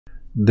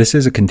This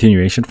is a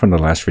continuation from the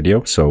last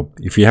video, so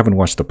if you haven't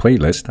watched the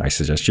playlist, I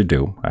suggest you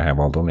do. I have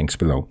all the links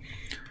below.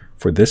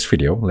 For this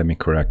video, let me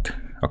correct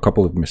a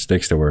couple of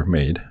mistakes that were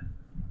made.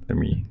 Let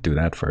me do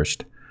that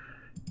first.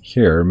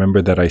 Here,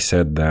 remember that I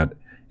said that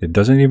it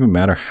doesn't even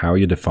matter how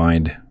you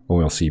defined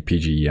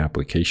olcPGE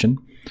application.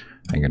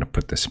 I'm going to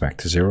put this back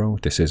to 0.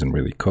 This isn't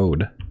really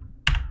code.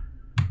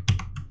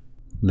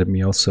 Let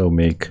me also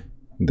make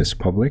this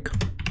public.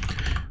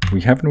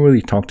 We haven't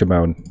really talked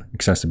about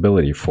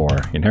accessibility for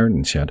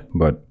inheritance yet,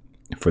 but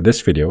for this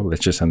video,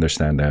 let's just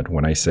understand that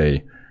when I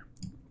say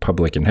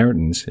public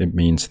inheritance, it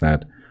means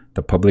that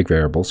the public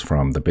variables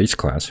from the base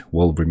class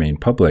will remain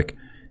public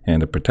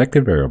and the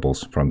protected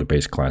variables from the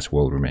base class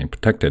will remain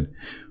protected,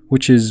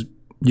 which is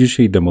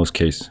usually the most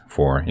case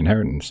for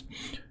inheritance.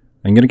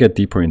 I'm going to get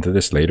deeper into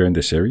this later in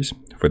the series.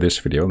 For this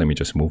video, let me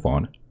just move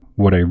on.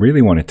 What I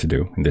really wanted to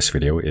do in this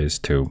video is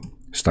to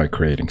start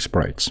creating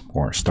sprites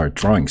or start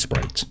drawing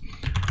sprites.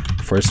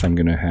 First, I'm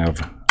going to have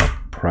a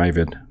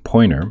private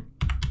pointer,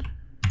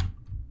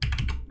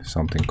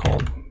 something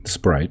called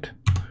Sprite.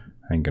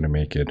 I'm going to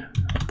make it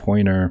a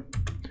pointer.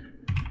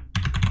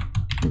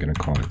 I'm going to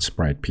call it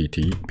Sprite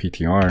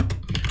PTR.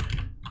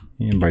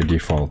 And by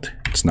default,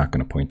 it's not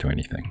going to point to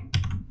anything.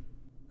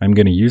 I'm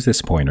going to use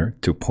this pointer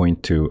to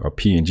point to a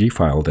PNG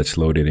file that's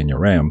loaded in your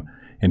RAM.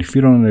 And if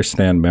you don't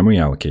understand memory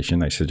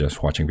allocation, I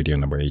suggest watching video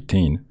number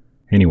 18.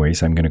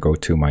 Anyways, I'm going to go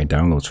to my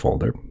downloads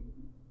folder.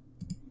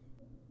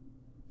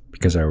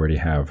 Because I already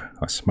have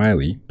a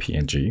smiley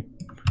PNG,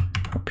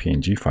 a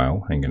PNG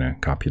file, I'm going to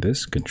copy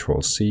this,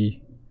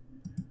 Control-C.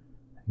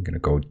 I'm going to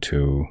go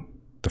to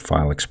the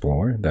file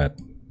explorer that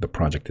the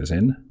project is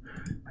in.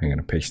 I'm going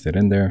to paste it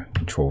in there,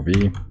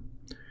 Control-V.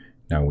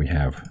 Now we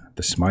have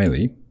the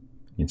smiley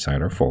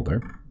inside our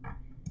folder.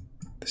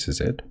 This is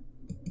it.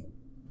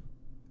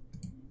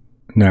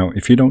 Now,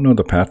 if you don't know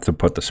the path to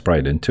put the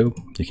sprite into,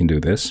 you can do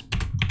this.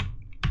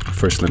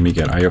 First, let me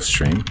get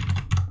IOStream.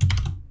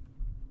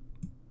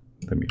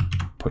 Let me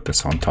put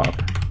this on top.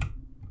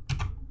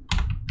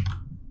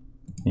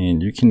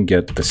 And you can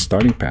get the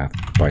starting path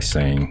by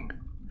saying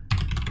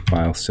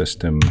file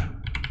system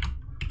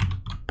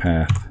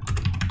path.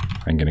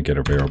 I'm going to get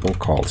a variable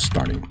called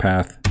starting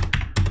path.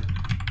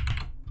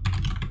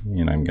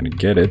 And I'm going to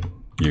get it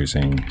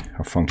using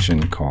a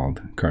function called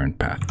current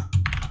path.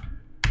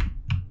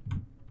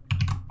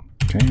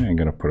 Okay, I'm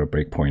going to put a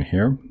breakpoint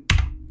here.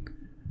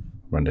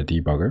 Run the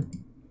debugger.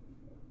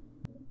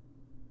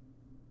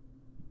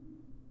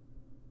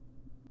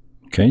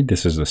 Okay,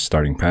 this is the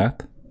starting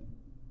path.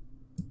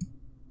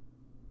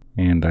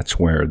 And that's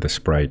where the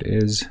sprite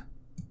is.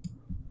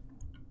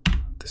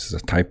 This is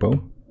a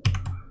typo.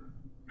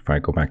 If I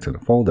go back to the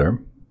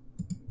folder,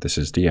 this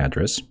is the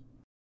address.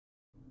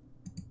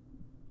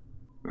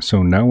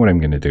 So now what I'm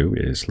going to do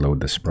is load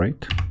the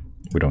sprite.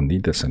 We don't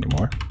need this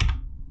anymore.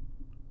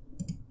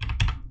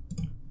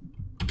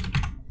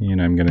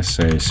 And I'm going to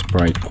say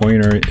sprite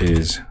pointer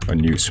is a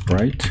new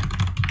sprite.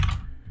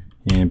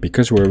 And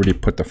because we already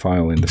put the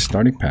file in the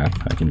starting path,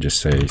 I can just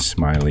say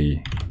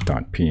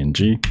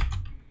smiley.png.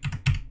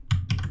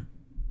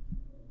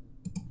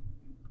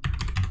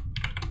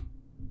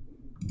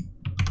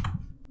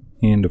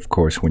 And of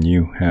course, when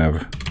you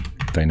have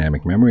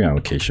dynamic memory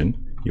allocation,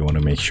 you want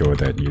to make sure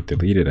that you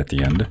delete it at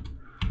the end.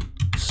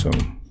 So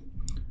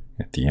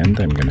at the end,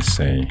 I'm going to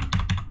say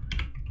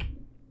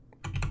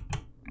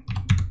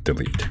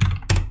delete.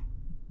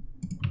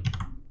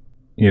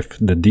 If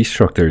the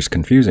destructor is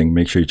confusing,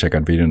 make sure you check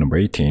out video number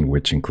 18,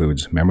 which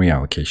includes memory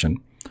allocation.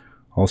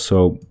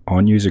 Also,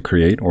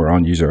 onUserCreate or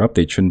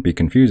onUserUpdate shouldn't be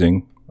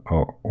confusing,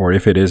 or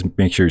if it is,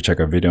 make sure you check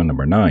out video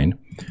number 9.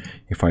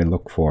 If I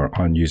look for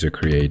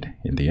onUserCreate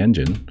in the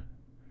engine,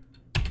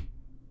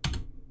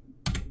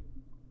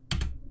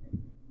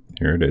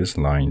 here it is,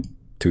 line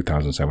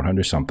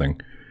 2700 something.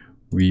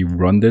 We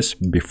run this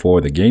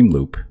before the game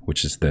loop,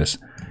 which is this,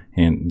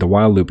 and the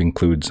while loop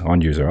includes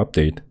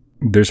onUserUpdate.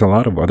 There's a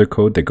lot of other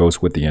code that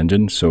goes with the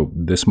engine, so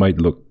this might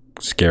look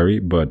scary,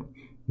 but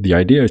the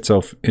idea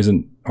itself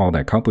isn't all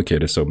that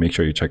complicated, so make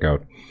sure you check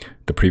out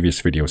the previous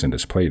videos in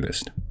this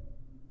playlist.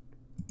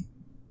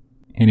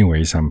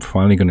 Anyways, I'm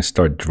finally going to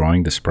start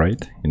drawing the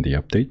sprite in the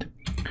update.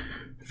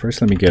 First,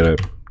 let me get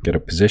a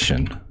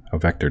position, a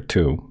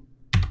vector2,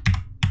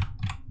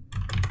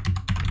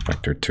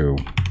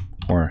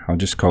 or I'll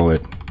just call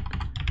it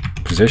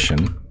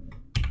position.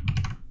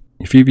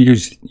 If you've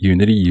used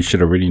Unity, you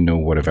should already know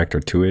what a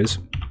vector2 is.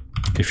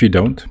 If you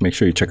don't, make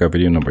sure you check out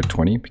video number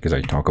 20 because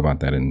I talk about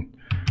that in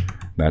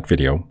that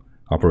video,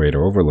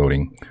 operator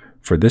overloading.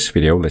 For this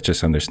video, let's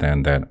just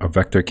understand that a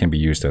vector can be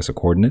used as a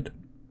coordinate,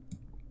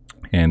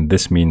 and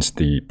this means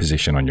the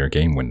position on your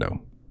game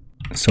window.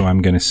 So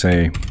I'm going to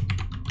say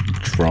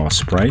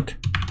DrawSprite.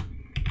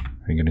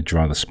 I'm going to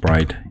draw the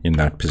sprite in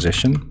that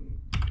position,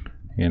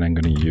 and I'm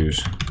going to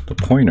use the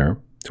pointer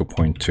to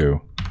point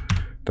to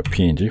the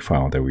PNG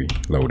file that we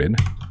loaded.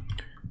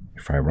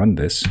 If I run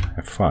this,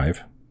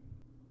 F5,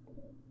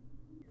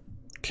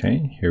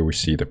 okay, here we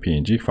see the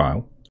PNG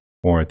file,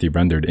 or the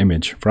rendered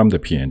image from the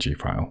PNG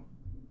file.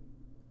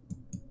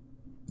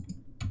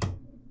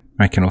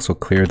 I can also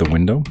clear the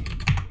window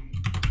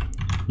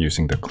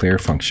using the clear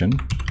function.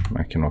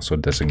 I can also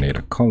designate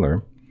a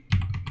color.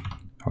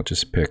 I'll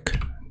just pick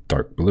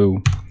dark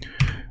blue.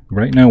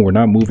 Right now we're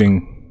not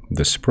moving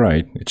the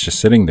sprite, it's just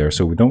sitting there,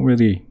 so we don't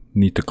really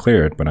need to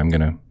clear it, but I'm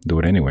gonna do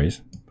it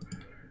anyways.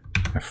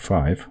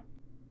 F5.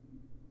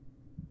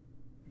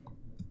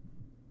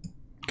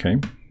 Okay.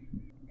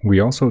 We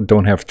also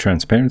don't have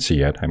transparency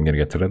yet. I'm gonna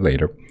get to that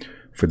later.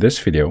 For this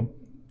video,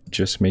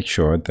 just make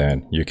sure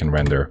that you can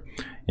render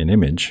an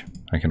image.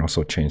 I can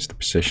also change the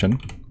position.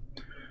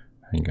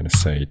 I'm gonna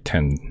say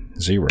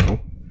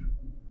 10:0.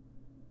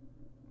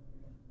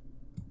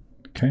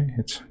 Okay,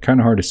 it's kind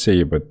of hard to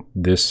see, but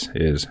this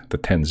is the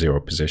 10:0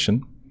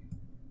 position.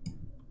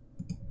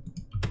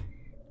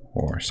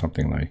 Or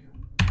something like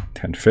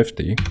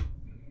 1050.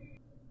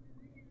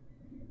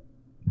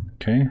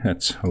 Okay,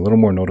 that's a little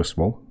more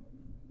noticeable.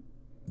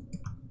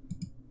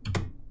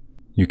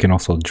 You can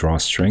also draw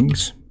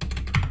strings.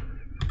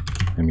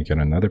 Let me get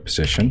another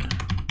position.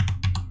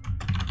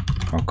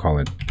 I'll call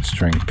it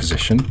string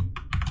position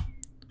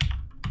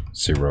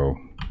 0.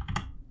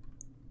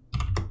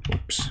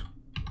 Oops.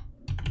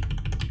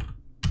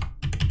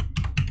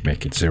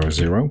 Make it 0,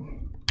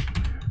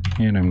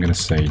 and I'm going to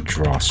say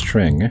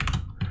DrawString.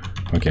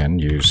 Again,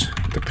 use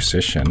the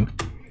position,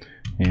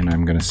 and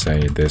I'm going to say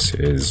this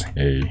is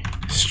a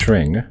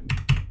string.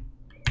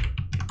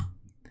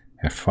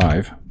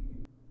 F5.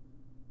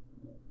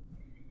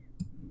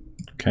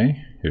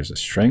 Okay, here's a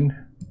string.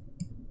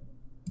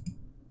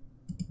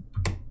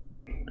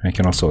 I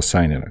can also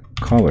assign it a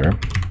color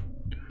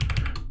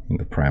in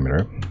the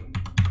parameter.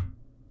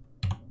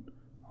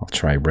 I'll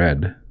try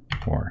red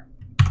or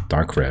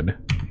dark red.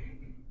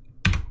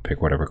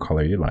 Pick whatever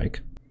color you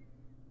like.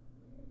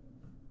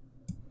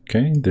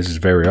 Okay, this is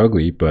very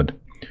ugly, but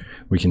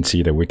we can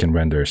see that we can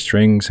render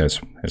strings as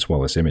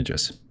well as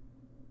images.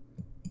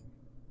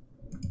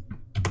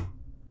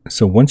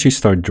 So once you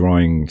start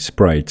drawing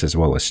sprites as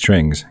well as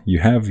strings, you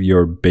have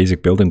your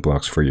basic building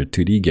blocks for your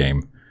 2D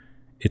game.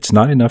 It's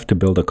not enough to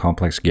build a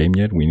complex game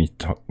yet. We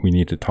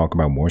need to talk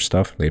about more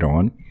stuff later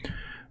on.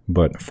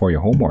 But for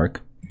your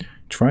homework,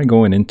 try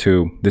going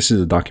into, this is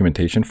the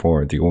documentation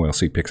for the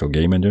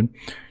olcPixelGameEngine.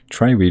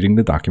 Try reading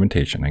the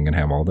documentation. I'm going to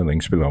have all the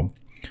links below.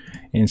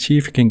 And see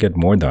if you can get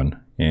more done.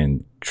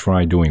 And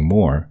try doing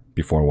more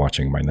before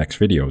watching my next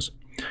videos.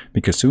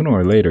 Because sooner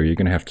or later, you're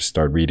going to have to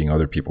start reading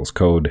other people's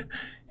code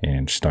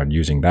and start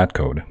using that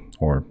code.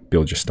 Or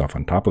build your stuff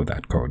on top of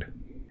that code.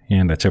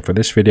 And that's it for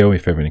this video.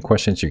 If you have any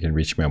questions, you can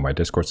reach me on my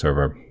Discord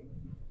server.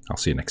 I'll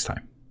see you next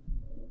time.